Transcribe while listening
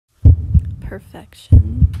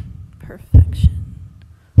Perfection, perfection,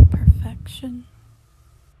 perfection.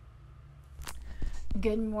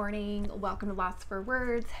 Good morning. Welcome to Lost for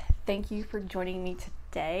Words. Thank you for joining me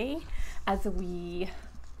today as we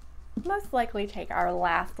most likely take our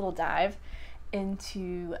last little dive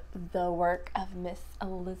into the work of Miss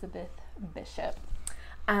Elizabeth Bishop.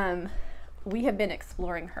 We have been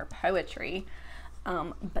exploring her poetry,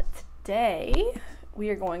 but today we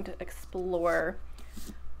are going to explore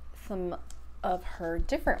some of her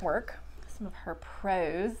different work, some of her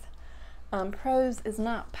prose. Prose is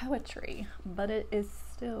not poetry, but it is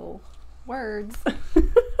still words,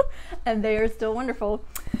 and they are still wonderful.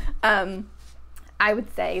 I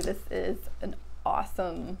would say this is an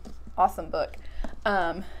awesome book.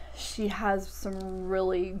 She has some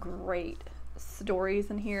really great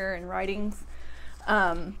stories in here and writings.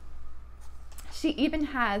 She even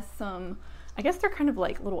has some, I guess they're kind of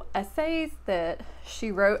like little essays that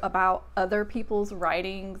she wrote about other people's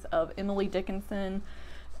writings of Emily Dickinson.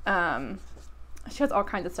 She has all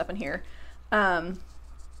kinds of stuff in here.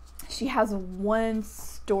 She has one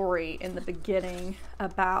story in the beginning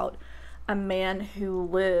about a man who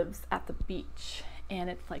lives at the beach, and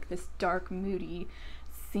it's like this dark, moody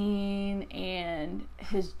scene, and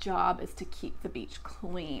his job is to keep the beach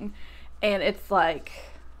clean. And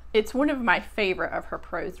it's one of my favorite of her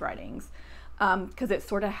prose writings. Because it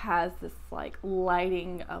sort of has this like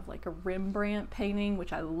lighting of like a Rembrandt painting,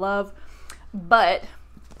 which I love. But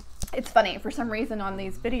it's funny, for some reason on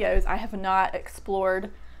these videos I have not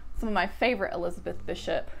explored some of my favorite Elizabeth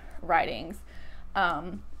Bishop writings.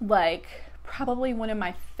 Like probably one of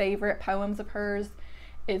my favorite poems of hers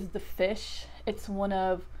is The Fish. It's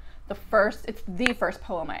the first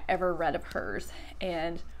poem I ever read of hers,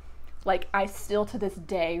 and like I still to this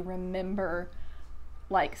day remember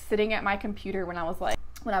like sitting at my computer when I was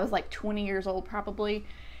like 20 years old probably,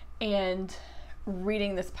 and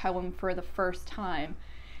reading this poem for the first time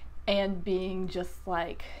and being just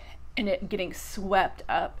like, and it getting swept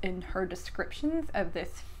up in her descriptions of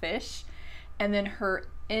this fish, and then her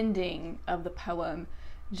ending of the poem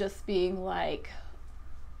just being like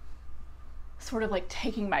sort of like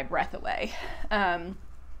taking my breath away.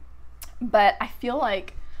 But I feel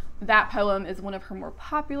like that poem is one of her more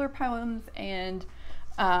popular poems, and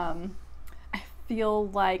I feel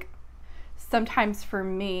like sometimes for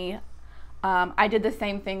me, I did the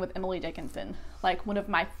same thing with Emily Dickinson. Like one of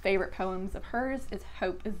my favorite poems of hers is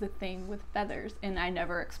Hope is the Thing with Feathers, and I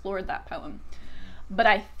never explored that poem. But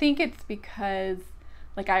I think it's because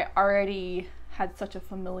like I already had such a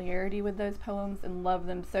familiarity with those poems and love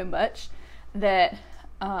them so much that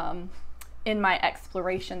in my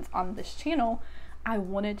explorations on this channel, I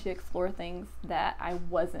wanted to explore things that I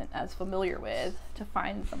wasn't as familiar with to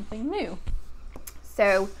find something new.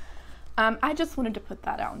 So I just wanted to put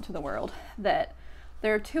that out into the world, that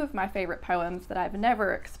there are two of my favorite poems that I've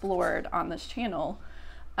never explored on this channel,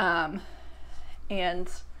 and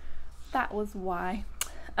that was why.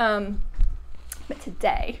 But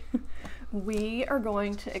today we are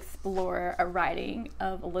going to explore a writing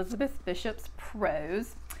of Elizabeth Bishop's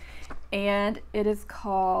prose, and it is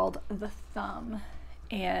called The Thumb,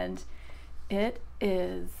 and it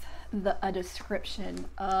is a description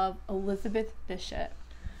of Elizabeth Bishop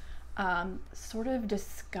sort of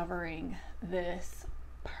discovering this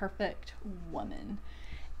perfect woman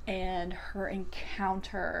and her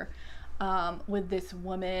encounter with this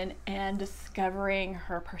woman, and discovering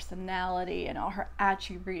her personality and all her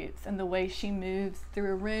attributes and the way she moves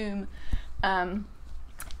through a room.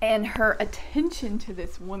 And her attention to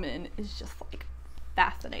this woman is just like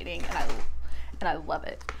fascinating, and I love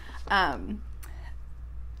it.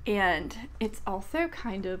 And it's also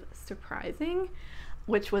kind of surprising,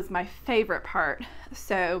 which was my favorite part.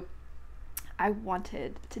 So I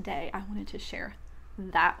wanted to share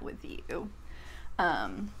that with you.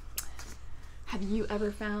 Have you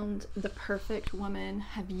ever found the perfect woman?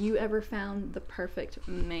 Have you ever found the perfect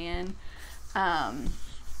man?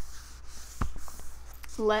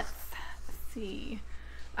 Let's see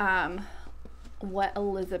what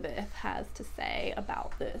Elizabeth has to say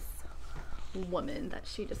about this woman that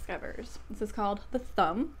she discovers. This is called The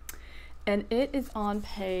Thumb, and it is on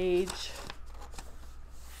page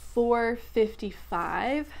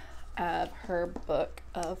 455 of her book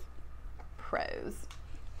of prose.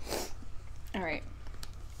 All right,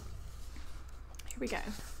 here we go.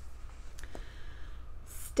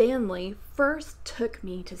 Stanley first took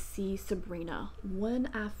me to see Sabrina one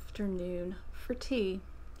afternoon for tea.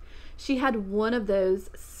 She had one of those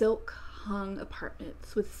silk-hung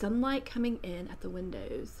apartments with sunlight coming in at the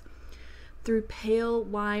windows. through pale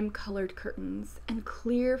lime-colored curtains and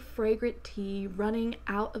clear, fragrant tea running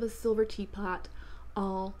out of a silver teapot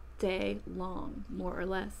all day long, more or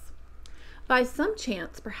less. By some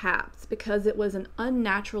chance, perhaps, because it was an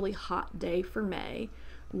unnaturally hot day for May,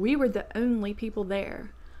 we were the only people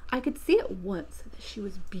there. I could see at once that she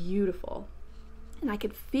was beautiful. And I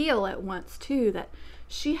could feel at once, too, that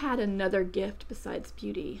she had another gift besides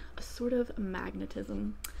beauty, a sort of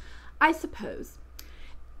magnetism, I suppose.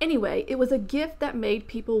 Anyway, it was a gift that made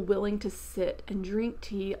people willing to sit and drink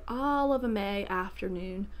tea all of a May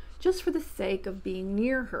afternoon just for the sake of being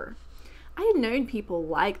near her. I had known people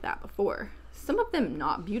like that before, some of them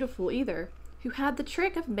not beautiful either, who had the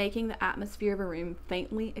trick of making the atmosphere of a room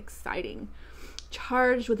faintly exciting,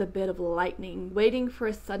 charged with a bit of lightning, waiting for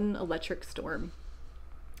a sudden electric storm.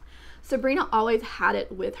 Sabrina always had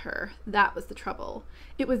it with her. That was the trouble.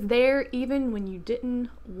 It was there even when you didn't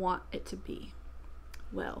want it to be.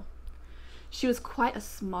 Well, she was quite a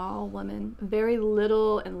small woman, very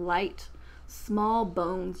little and light, small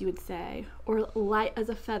bones, you would say, or light as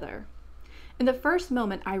a feather. In the first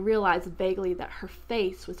moment, I realized vaguely that her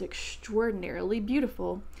face was extraordinarily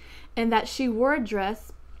beautiful, and that she wore a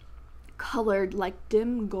dress colored like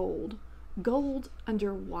dim gold. Gold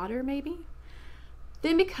under water, maybe?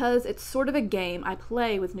 Then, because it's sort of a game I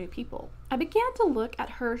play with new people, I began to look at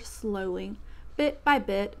her slowly, bit by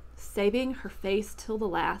bit, saving her face till the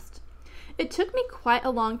last. It took me quite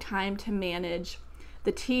a long time to manage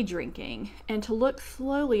the tea drinking and to look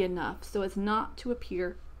slowly enough so as not to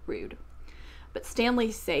appear rude. But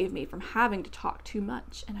Stanley saved me from having to talk too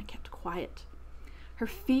much, and I kept quiet. Her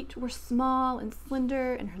feet were small and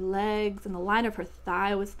slender, and her legs and the line of her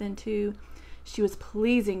thigh was thin too. She was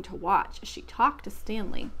pleasing to watch as she talked to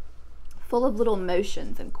Stanley, full of little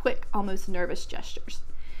motions and quick, almost nervous gestures.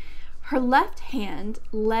 Her left hand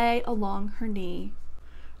lay along her knee,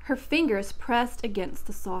 her fingers pressed against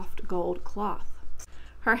the soft gold cloth.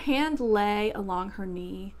 Her hand lay along her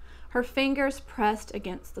knee, her fingers pressed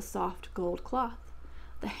against the soft gold cloth.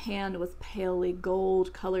 The hand was palely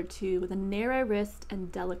gold-colored too, with a narrow wrist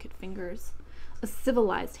and delicate fingers. A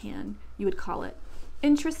civilized hand, you would call it,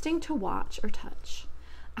 interesting to watch or touch.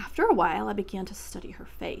 After a while, I began to study her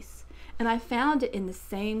face, and I found it in the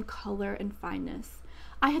same color and fineness.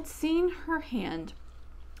 I had seen her hand,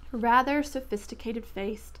 rather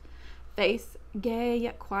sophisticated-faced, face gay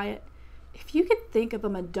yet quiet. If you could think of a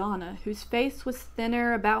Madonna whose face was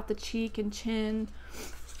thinner about the cheek and chin,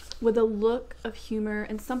 with a look of humor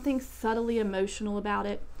and something subtly emotional about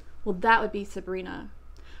it, well, that would be Sabrina.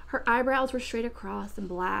 Her eyebrows were straight across and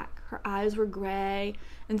black, her eyes were gray,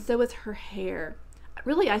 and so was her hair.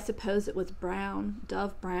 Really, I suppose it was brown,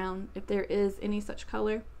 dove brown, if there is any such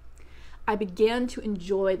color. I began to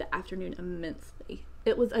enjoy the afternoon immensely.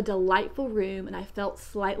 It was a delightful room, and I felt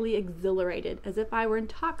slightly exhilarated, as if I were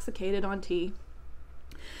intoxicated on tea.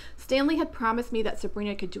 Stanley had promised me that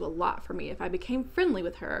Sabrina could do a lot for me if I became friendly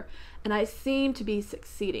with her, and I seemed to be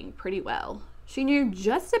succeeding pretty well. She knew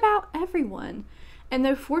just about everyone, and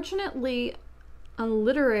though fortunately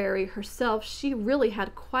unliterary herself, she really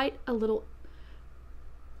had quite a little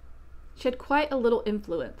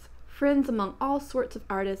influence, friends among all sorts of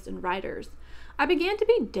artists and writers. I began to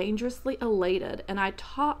be dangerously elated, and I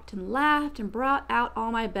talked and laughed and brought out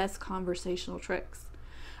all my best conversational tricks.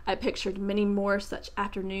 I pictured many more such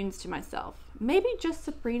afternoons to myself, maybe just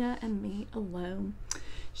Sabrina and me alone.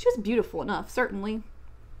 She was beautiful enough, certainly.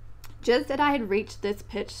 Just as I had reached this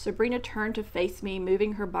pitch, Sabrina turned to face me,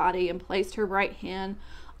 moving her body, and placed her right hand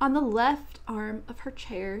on the left arm of her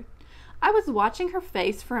chair. I was watching her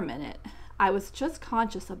face for a minute. I was just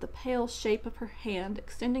conscious of the pale shape of her hand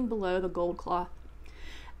extending below the gold cloth.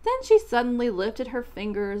 Then she suddenly lifted her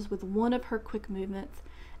fingers with one of her quick movements,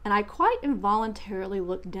 and I quite involuntarily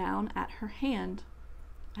looked down at her hand.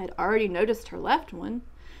 I had already noticed her left one.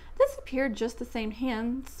 This appeared just the same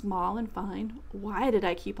hand, small and fine. Why did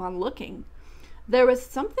I keep on looking? There was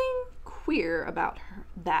something queer about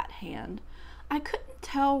that hand. I couldn't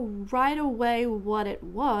tell right away what it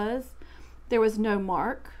was. There was no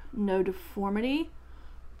mark, no deformity.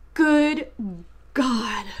 Good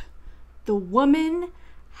God! The woman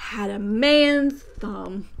had a man's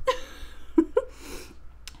thumb.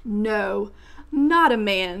 No, not a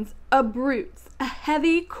man's, a brute's, a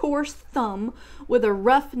heavy, coarse thumb with a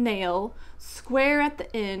rough nail, square at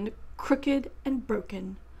the end, crooked and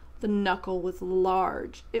broken. The knuckle was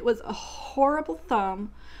large. It was a horrible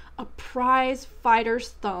thumb, a prize fighter's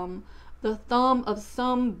thumb, the thumb of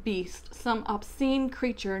some beast, some obscene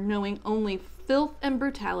creature knowing only filth and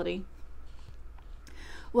brutality.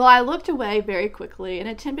 Well, I looked away very quickly and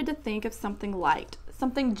attempted to think of something light,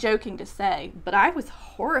 something joking to say, but I was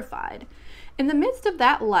horrified. In the midst of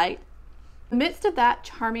that light, in the midst of that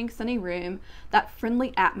charming sunny room, that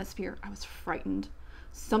friendly atmosphere, I was frightened.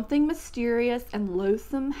 Something mysterious and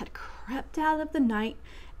loathsome had crept out of the night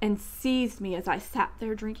and seized me as I sat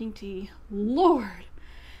there drinking tea. Lord!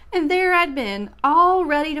 And there I'd been, all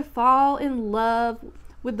ready to fall in love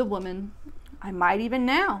with the woman. I might even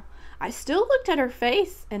now. I still looked at her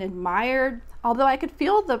face and admired, although I could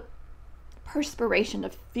feel the perspiration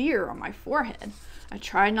of fear on my forehead. I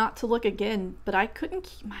tried not to look again, but I couldn't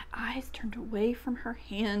keep my eyes turned away from her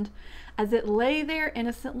hand as it lay there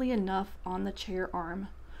innocently enough on the chair arm.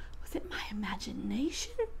 Was it my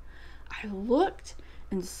imagination? I looked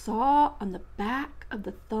and saw on the back of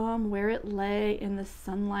the thumb where it lay in the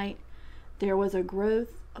sunlight, there was a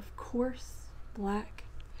growth of coarse black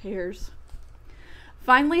hairs.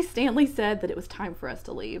 Finally, Stanley said that it was time for us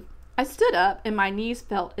to leave. I stood up and my knees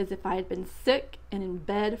felt as if I had been sick and in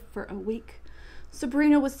bed for a week.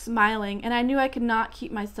 Sabrina was smiling, and I knew I could not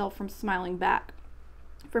keep myself from smiling back,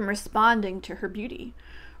 from responding to her beauty.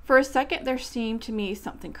 For a second, there seemed to me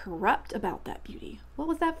something corrupt about that beauty. What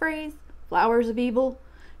was that phrase? Flowers of evil?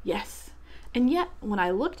 Yes. And yet, when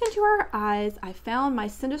I looked into her eyes, I found my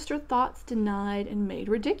sinister thoughts denied and made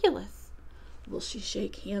ridiculous. Will she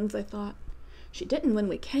shake hands, I thought. She didn't when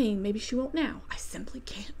we came. Maybe she won't now. I simply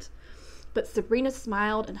can't. But Sabrina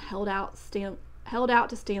smiled and held out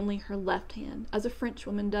to Stanley her left hand, as a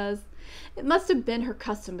Frenchwoman does. It must have been her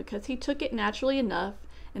custom, because he took it naturally enough,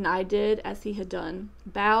 and I did as he had done,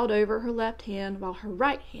 bowed over her left hand while her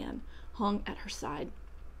right hand hung at her side.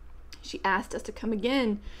 She asked us to come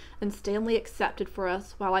again, and Stanley accepted for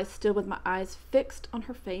us while I stood with my eyes fixed on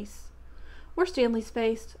her face. Where Stanley's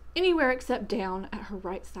face? Anywhere except down at her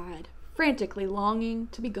right side, frantically longing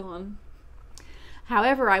to be gone.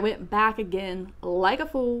 However, I went back again, like a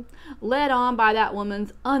fool, led on by that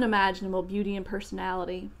woman's unimaginable beauty and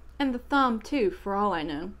personality, and the thumb, too, for all I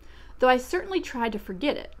know, though I certainly tried to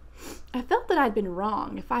forget it. I felt that I'd been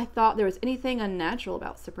wrong if I thought there was anything unnatural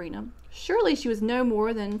about Sabrina. Surely she was no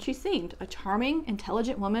more than she seemed, a charming,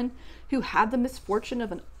 intelligent woman who had the misfortune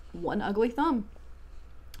of one ugly thumb.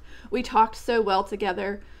 We talked so well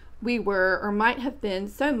together, we were, or might have been,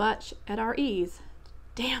 so much at our ease.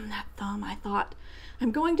 Damn that thumb, I thought.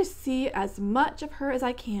 I'm going to see as much of her as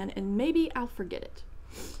I can, and maybe I'll forget it.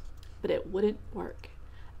 But it wouldn't work.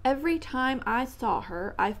 Every time I saw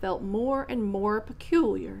her, I felt more and more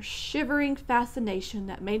peculiar, shivering fascination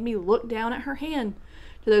that made me look down at her hand,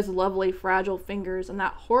 to those lovely, fragile fingers, and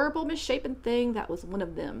that horrible, misshapen thing that was one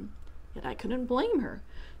of them. Yet I couldn't blame her.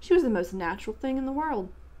 She was the most natural thing in the world.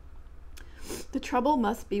 The trouble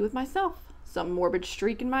must be with myself. Some morbid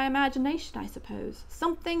streak in my imagination, I suppose.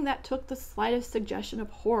 Something that took the slightest suggestion of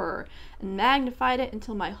horror and magnified it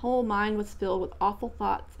until my whole mind was filled with awful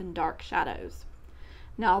thoughts and dark shadows.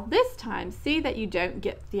 Now this time, see that you don't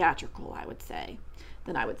get theatrical, I would say.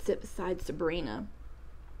 Then I would sit beside Sabrina,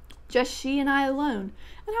 just she and I alone,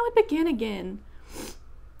 and I would begin again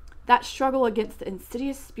that struggle against the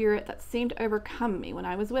insidious spirit that seemed to overcome me when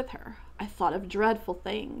I was with her. I thought of dreadful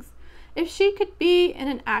things. If she could be in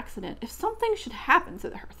an accident, if something should happen so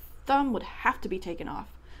that her thumb would have to be taken off,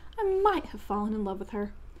 I might have fallen in love with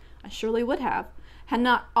her. I surely would have, had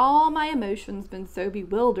not all my emotions been so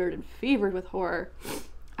bewildered and fevered with horror.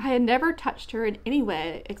 I had never touched her in any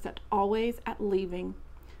way except always at leaving.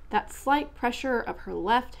 That slight pressure of her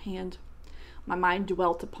left hand. My mind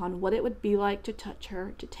dwelt upon what it would be like to touch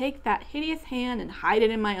her, to take that hideous hand and hide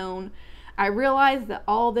it in my own. I realized that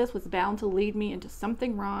all this was bound to lead me into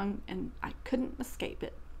something wrong, and I couldn't escape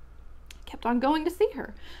it. I kept on going to see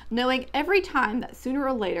her, knowing every time that sooner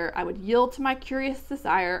or later I would yield to my curious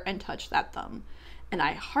desire and touch that thumb, and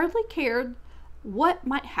I hardly cared what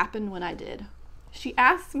might happen when I did. She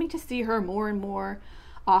asked me to see her more and more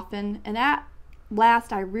often, and at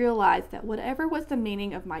last I realized that whatever was the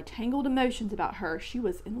meaning of my tangled emotions about her, she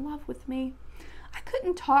was in love with me. I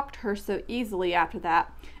couldn't talk to her so easily after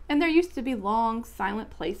that, and there used to be long, silent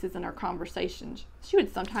places in our conversations. She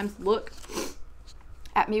would sometimes look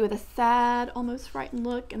at me with a sad, almost frightened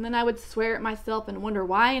look, and then I would swear at myself and wonder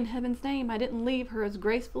why in heaven's name I didn't leave her as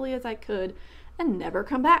gracefully as I could and never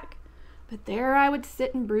come back. But there I would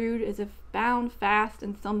sit and brood as if bound fast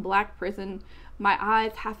in some black prison, my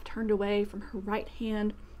eyes half turned away from her right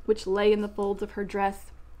hand, which lay in the folds of her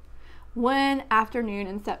dress. One afternoon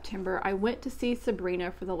in September, I went to see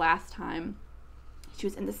Sabrina for the last time. She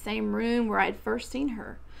was in the same room where I had first seen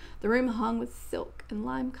her. The room hung with silk and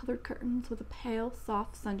lime-colored curtains with a pale,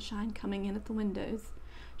 soft sunshine coming in at the windows.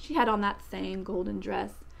 She had on that same golden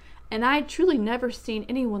dress, and I had truly never seen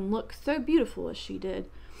anyone look so beautiful as she did.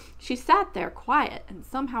 She sat there quiet and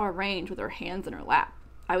somehow arranged with her hands in her lap.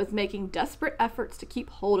 I was making desperate efforts to keep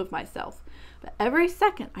hold of myself, but every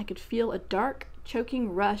second I could feel a dark,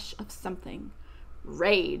 choking rush of something.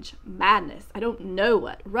 Rage, madness, I don't know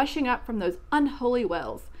what, rushing up from those unholy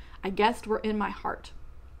wells I guessed were in my heart.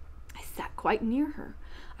 I sat quite near her.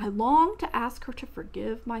 I longed to ask her to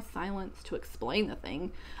forgive my silence, to explain the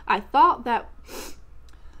thing. I thought that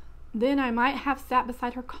then I might have sat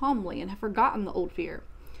beside her calmly and have forgotten the old fear.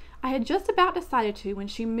 I had just about decided to when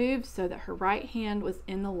she moved so that her right hand was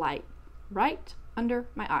in the light, right under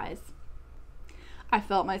my eyes. I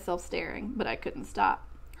felt myself staring, but I couldn't stop.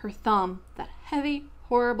 Her thumb, that heavy,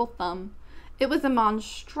 horrible thumb, it was a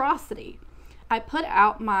monstrosity. I put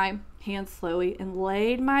out my hand slowly and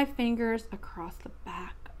laid my fingers across the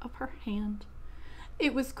back of her hand.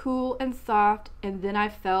 It was cool and soft, and then I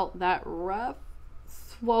felt that rough,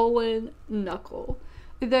 swollen knuckle,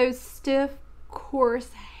 those stiff,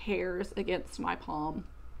 coarse hairs against my palm.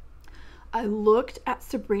 I looked at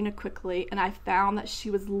Sabrina quickly, and I found that she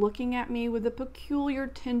was looking at me with a peculiar,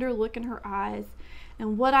 tender look in her eyes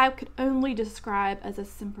and what I could only describe as a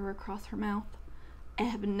simper across her mouth. I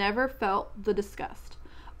have never felt the disgust,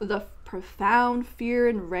 the profound fear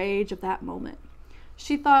and rage of that moment.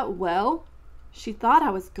 She thought I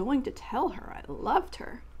was going to tell her I loved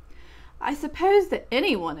her. I suppose that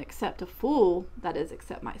anyone except a fool, that is,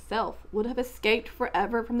 except myself, would have escaped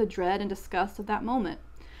forever from the dread and disgust of that moment.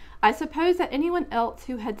 I suppose that anyone else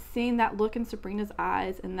who had seen that look in Sabrina's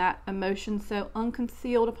eyes and that emotion so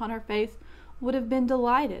unconcealed upon her face would have been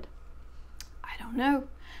delighted. I don't know.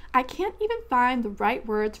 I can't even find the right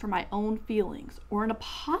words for my own feelings or an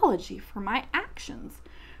apology for my actions.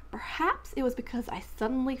 Perhaps it was because I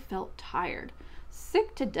suddenly felt tired,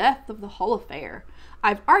 sick to death of the whole affair.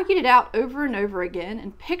 I've argued it out over and over again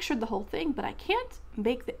and pictured the whole thing, but I can't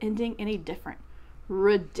make the ending any different.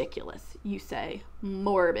 Ridiculous, you say.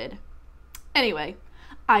 Morbid. Anyway,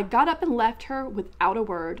 I got up and left her without a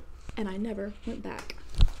word, and I never went back.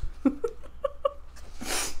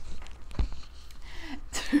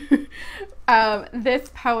 This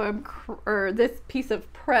poem, or this piece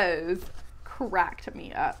of prose, cracked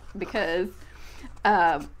me up because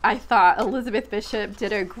I thought Elizabeth Bishop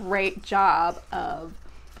did a great job of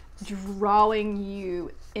drawing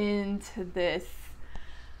you into this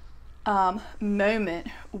moment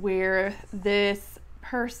where this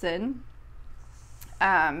person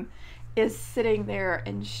is sitting there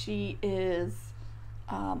and she is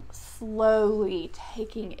slowly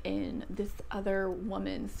taking in this other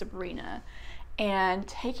woman, Sabrina, and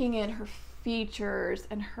taking in her features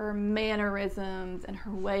and her mannerisms and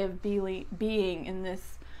her way of being in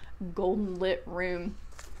this golden lit room.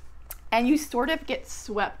 And you sort of get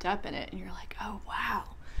swept up in it and you're like, oh wow,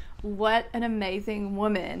 what an amazing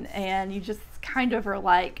woman. And you just kind of are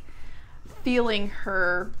like feeling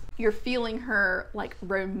her, you're feeling her like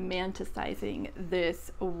romanticizing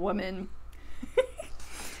this woman.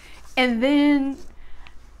 And then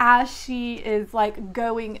as she is like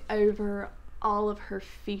going over all of her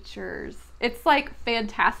features, it's like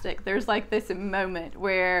fantastic. There's like this moment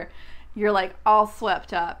where you're like all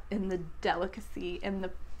swept up in the delicacy and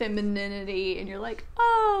the femininity and you're like,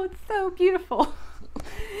 oh, it's so beautiful.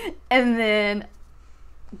 And then,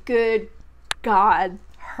 good God,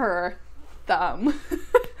 her thumb.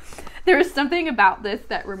 There was something about this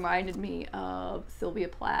that reminded me of Sylvia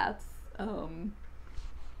Plath's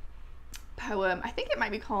poem. I think it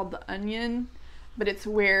might be called The Onion, but it's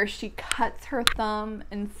where she cuts her thumb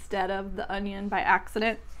instead of the onion by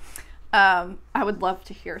accident. I would love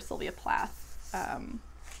to hear Sylvia Plath's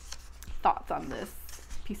thoughts on this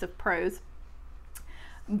piece of prose.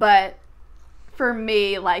 But for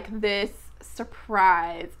me, like, this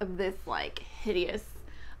surprise of this like hideous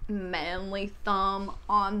manly thumb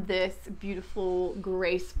on this beautiful,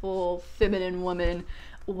 graceful, feminine woman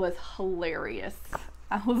was hilarious.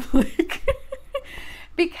 I was like,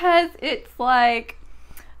 because it's like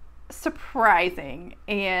surprising,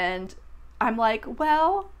 and I'm like,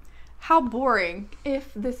 well, how boring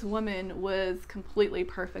if this woman was completely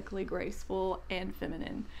perfectly graceful and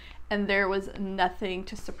feminine and there was nothing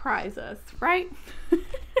to surprise us, right?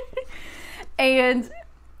 And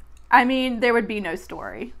I mean, there would be no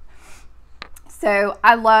story. So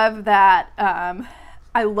I love that.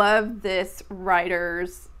 I love this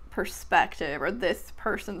writer's perspective, or this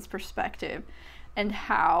person's perspective, and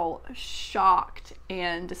how shocked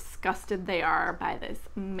and disgusted they are by this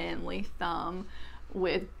manly thumb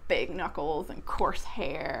with big knuckles and coarse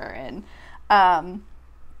hair, and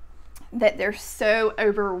that they're so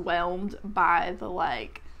overwhelmed by the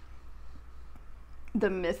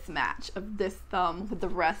mismatch of this thumb with the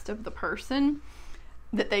rest of the person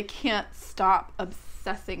that they can't stop obsessing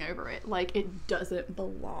obsessing over it like it doesn't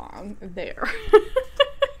belong there.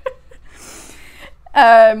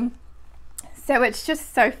 So it's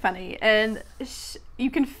just so funny, and you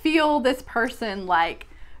can feel this person like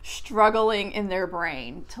struggling in their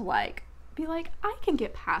brain to like be like, I can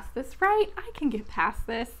get past this, right? I can get past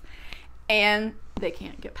this, and they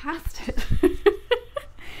can't get past it.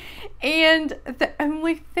 And the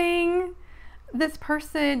only thing this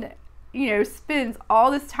person, you know, spends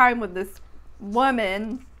all this time with this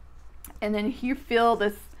woman, and then you feel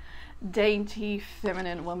this dainty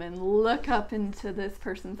feminine woman look up into this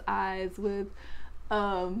person's eyes with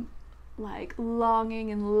like longing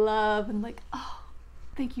and love, and like, oh,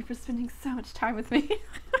 thank you for spending so much time with me.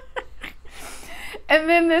 And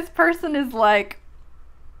then this person is like,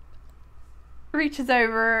 reaches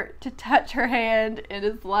over to touch her hand and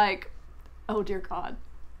is like, oh dear God,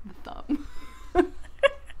 the thumb.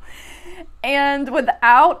 And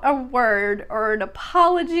without a word or an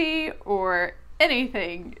apology or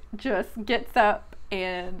anything, just gets up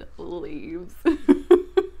and leaves.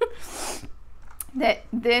 That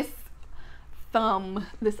this thumb,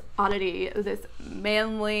 this oddity, this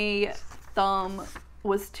manly thumb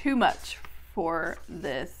was too much for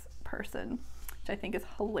this person, which I think is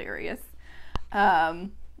hilarious. I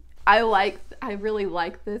really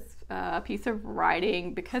like this piece of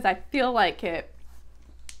writing because I feel like it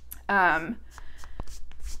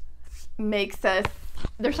makes us,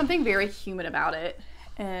 there's something very human about it,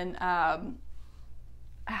 and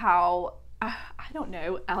how I don't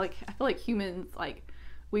know, I feel like humans, like,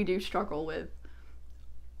 we do struggle with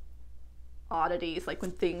oddities, like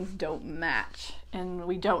when things don't match and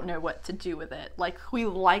we don't know what to do with it. Like, we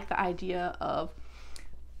like the idea of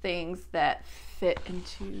things that fit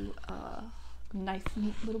into a nice,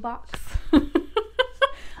 neat little box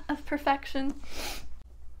of perfection.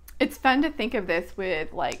 It's fun to think of this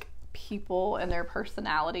with like people and their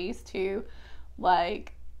personalities too.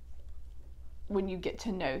 Like, when you get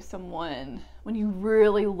to know someone, when you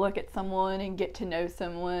really look at someone and get to know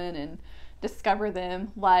someone and discover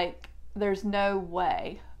them, like, there's no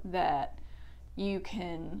way that you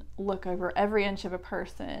can look over every inch of a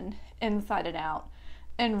person inside and out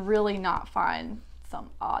and really not find some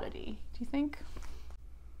oddity. Do you think?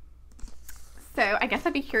 So I guess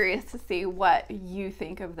I'd be curious to see what you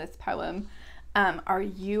think of this poem. Are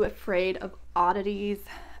you afraid of oddities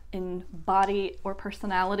in body or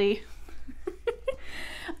personality?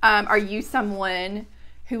 Are you someone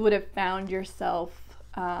who would have found yourself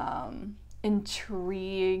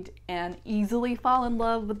intrigued and easily fall in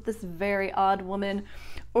love with this very odd woman?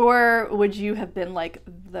 Or would you have been like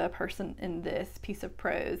the person in this piece of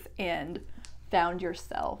prose and found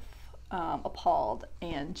yourself appalled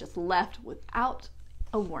and just left without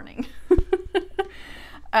a warning?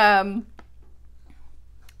 I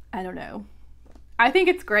don't know. I think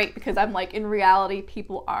it's great because I'm like, in reality,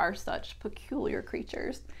 people are such peculiar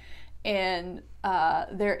creatures, and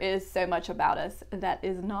there is so much about us that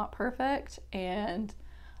is not perfect, and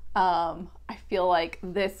I feel like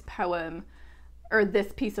this poem or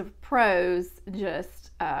this piece of prose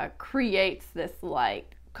just creates this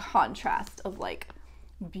like contrast of like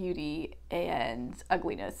beauty and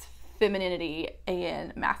ugliness, femininity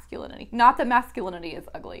and masculinity. Not that masculinity is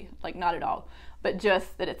ugly, like, not at all, but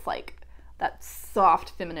just that it's like that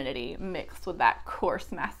soft femininity mixed with that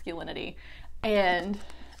coarse masculinity, and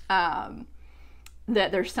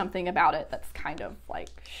that there's something about it that's kind of like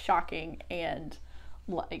shocking and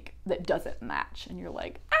like that doesn't match, and you're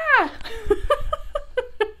like, ah.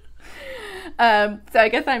 So I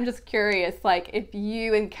guess I'm just curious, like, if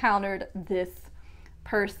you encountered this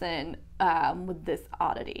person with this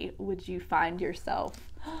oddity, would you find yourself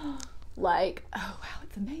like, oh wow,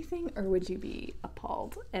 it's amazing, or would you be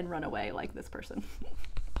appalled and run away like this person?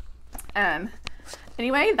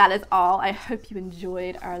 Anyway, that is all. I hope you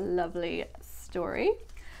enjoyed our lovely story,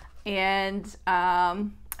 and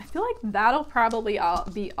I feel like that'll probably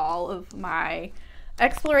be all of my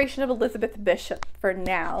exploration of Elizabeth Bishop for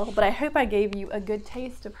now, but I hope I gave you a good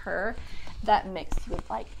taste of her that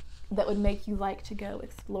would make you like to go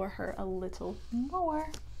explore her a little more.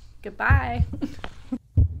 Goodbye.